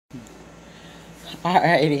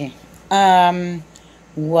Alrighty.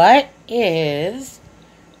 What is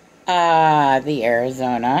the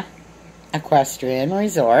Arizona Equestrian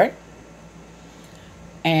Resort?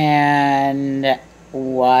 And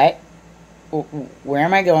what, where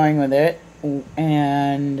am I going with it?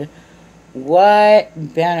 And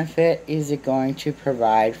what benefit is it going to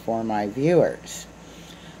provide for my viewers?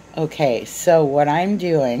 Okay, so what I'm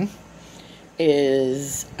doing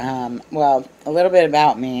is, well, a little bit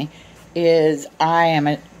about me is I am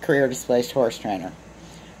a career displaced horse trainer.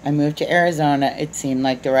 I moved to Arizona. It seemed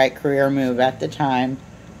like the right career move at the time.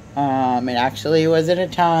 It actually was at a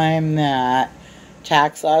time that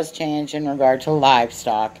tax laws changed in regard to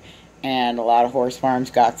livestock, and a lot of horse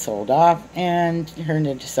farms got sold off and turned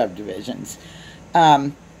into subdivisions.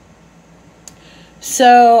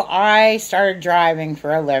 So I started driving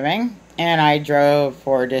for a living, and I drove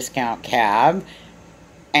for a discount cab,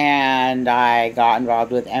 and I got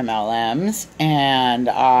involved with MLMs, and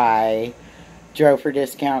I drove for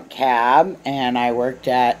discount cab, and I worked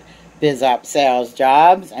at BizOp sales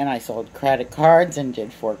jobs, and I sold credit cards and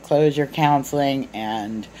did foreclosure counseling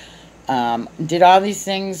and did all these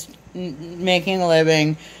things, making a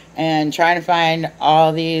living and trying to find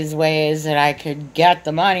all these ways that I could get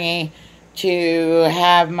the money to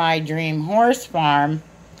have my dream horse farm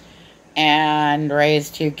and raise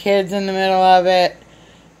 2 kids in the middle of it.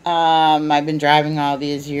 I've been driving all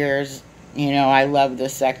these years. You know, I love the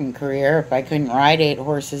second career. If I couldn't ride 8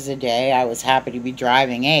 horses a day, I was happy to be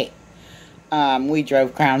driving 8. We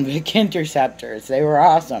drove Crown Vic Interceptors. They were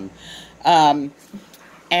awesome.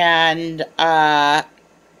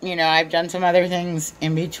 You know, I've done some other things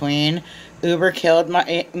in between. Uber killed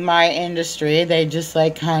my industry. They just,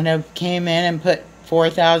 like, kind of came in and put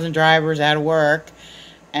 4,000 drivers out of work.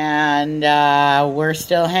 And we're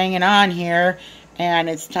still hanging on here. And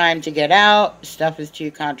it's time to get out. Stuff is too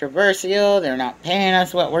controversial. They're not paying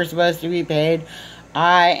us what we're supposed to be paid.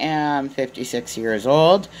 I am 56 years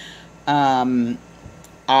old. I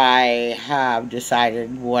have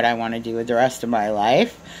decided what I want to do with the rest of my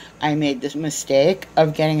life. I made this mistake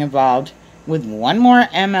of getting involved with one more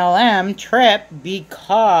MLM trip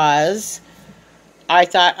because I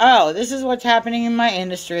thought, oh, this is what's happening in my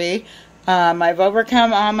industry. I've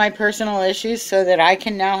overcome all my personal issues so that I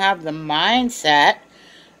can now have the mindset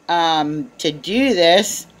to do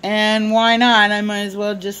this. And why not? I might as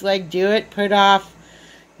well just, like, do it, put off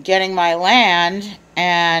getting my land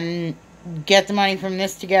and get the money from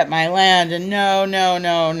this to get my land. And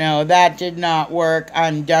no, that did not work.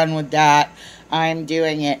 I'm done with that. I'm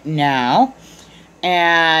doing it now.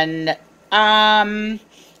 And I'm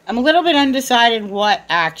a little bit undecided what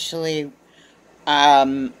actually,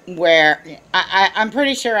 where, I'm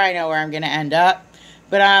pretty sure I know where I'm going to end up.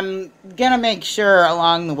 But I'm going to make sure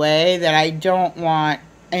along the way that I don't want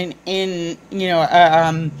a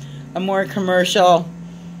more commercial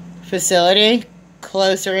facility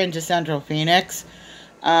closer into Central Phoenix.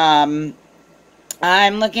 I'm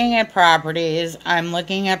looking at properties. I'm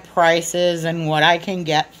looking at prices and what I can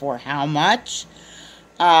get for how much.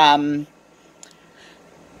 But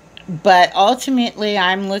ultimately,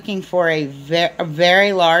 I'm looking for a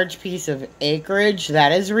very large piece of acreage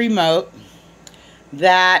that is remote,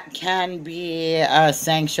 that can be a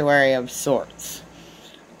sanctuary of sorts.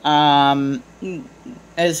 As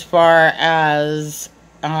far as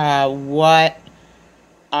what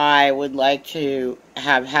I would like to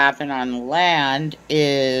have happen on the land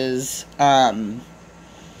is,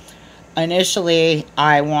 initially,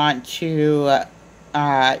 I want to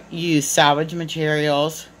use salvage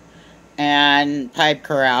materials and pipe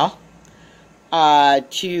corral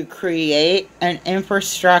to create an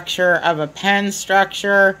infrastructure of a pen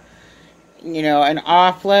structure, you know, an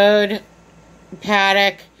offload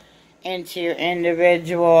paddock into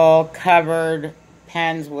individual covered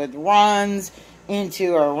pens with runs,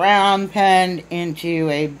 into a round pen, into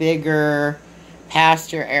a bigger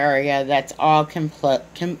pasture area that's all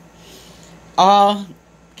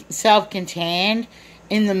self-contained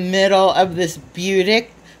in the middle of this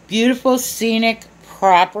beautiful scenic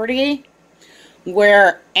property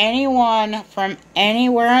where anyone from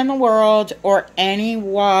anywhere in the world or any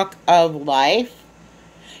walk of life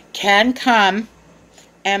can come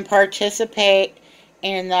and participate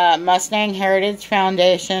in the Mustang Heritage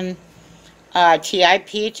Foundation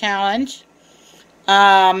TIP Challenge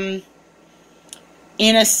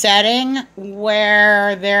in a setting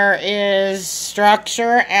where there is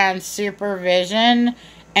structure and supervision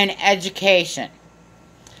and education.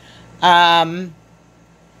 And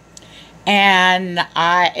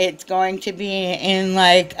it's going to be in,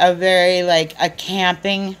 like, a very, like, a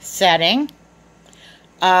camping setting.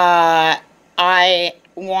 I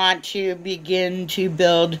want to begin to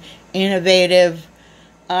build innovative,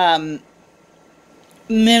 minimalist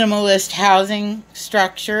housing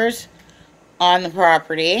structures on the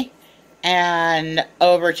property. And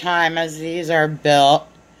over time, as these are built,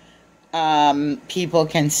 people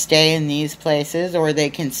can stay in these places, or they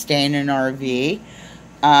can stay in an RV.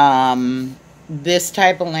 This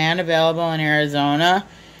type of land available in Arizona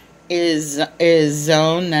is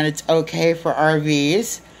zoned that it's okay for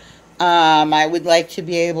RVs. I would like to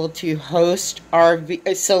be able to host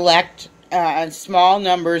select small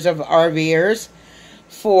numbers of RVers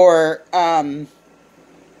for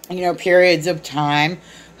periods of time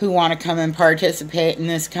who want to come and participate in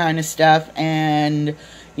this kind of stuff, and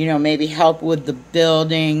maybe help with the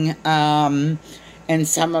building and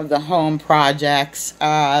some of the home projects.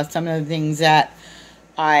 Some of the things that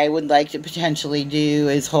I would like to potentially do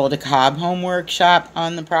is hold a cob home workshop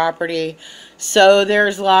on the property. So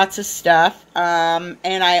there's lots of stuff.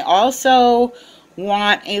 And I also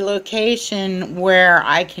want a location where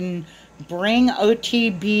I can bring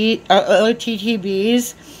OTTBs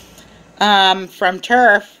from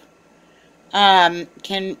turf.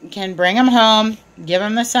 Can bring them home, give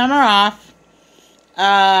them the summer off,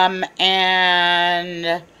 and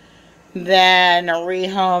then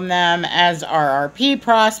rehome them as RRP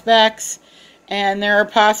prospects. And there are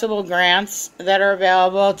possible grants that are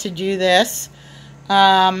available to do this.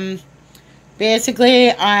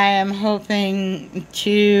 Basically, I am hoping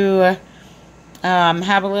to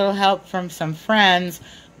have a little help from some friends,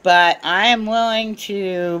 but I am willing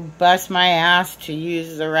to bust my ass to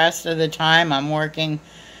use the rest of the time I'm working,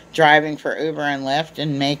 driving for Uber and Lyft,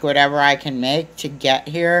 and make whatever I can make to get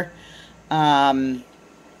here. I'm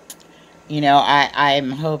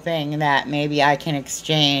hoping that maybe I can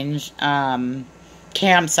exchange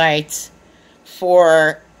campsites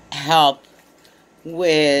for help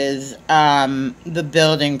with the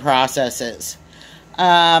building processes.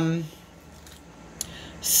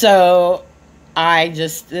 So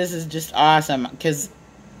this is just awesome, because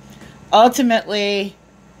ultimately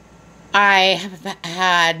I have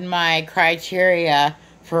had my criteria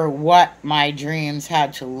for what my dreams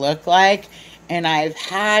had to look like, and I've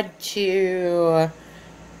had to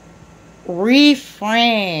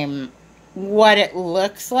reframe what it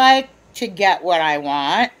looks like to get what I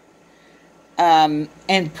want, and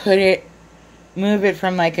move it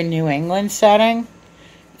from like a New England setting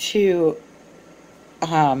to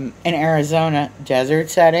an Arizona desert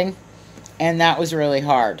setting. And that was really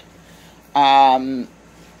hard.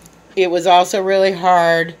 It was also really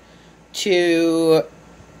hard to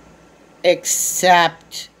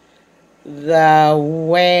accept the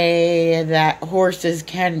way that horses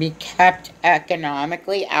can be kept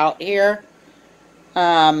economically out here,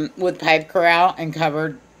 with pipe corral and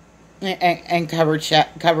covered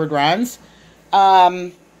runs,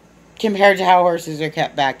 compared to how horses are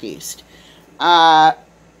kept back east.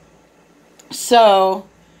 So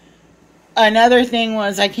another thing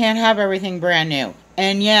was, I can't have everything brand new.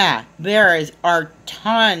 And yeah, are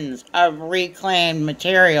tons of reclaimed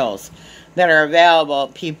materials that are available.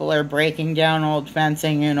 People are breaking down old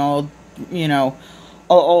fencing and old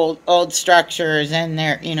structures, and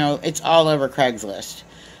it's all over Craigslist.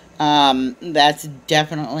 That's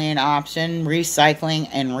definitely an option. Recycling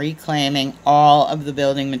and reclaiming all of the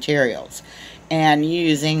building materials and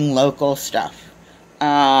using local stuff.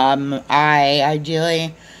 I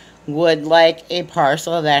ideally would like a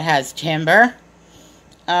parcel that has timber,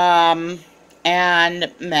 and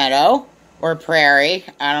meadow or prairie.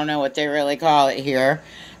 I don't know what they really call it here.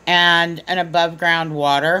 And an above ground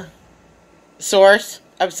water source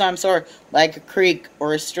of some sort, like a creek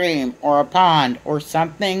or a stream or a pond or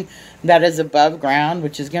something that is above ground,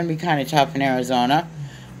 which is going to be kind of tough in Arizona.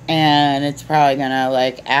 And it's probably going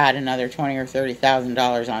to add another $20,000 or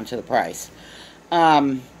 $30,000 onto the price.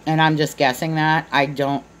 And I'm just guessing that. I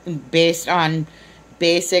don't, based on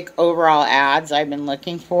basic overall ads I've been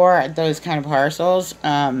looking for at those kind of parcels.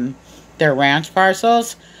 They're ranch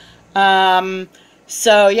parcels.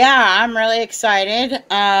 So yeah, I'm really excited.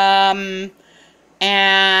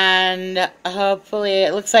 And hopefully,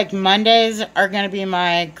 it looks like Mondays are going to be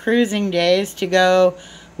my cruising days to go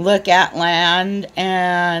look at land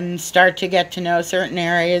and start to get to know certain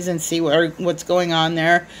areas and see what's going on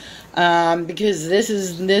there. Because this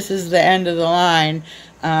is the end of the line.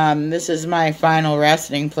 This is my final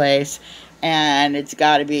resting place, and it's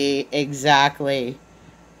got to be exactly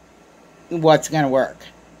what's going to work.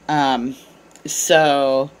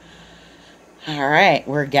 So, all right,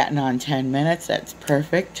 we're getting on 10 minutes. That's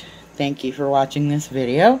perfect. Thank you for watching this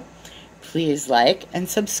video. Please like and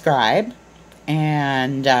subscribe,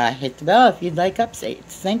 and hit the bell if you'd like updates.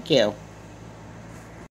 Thank you.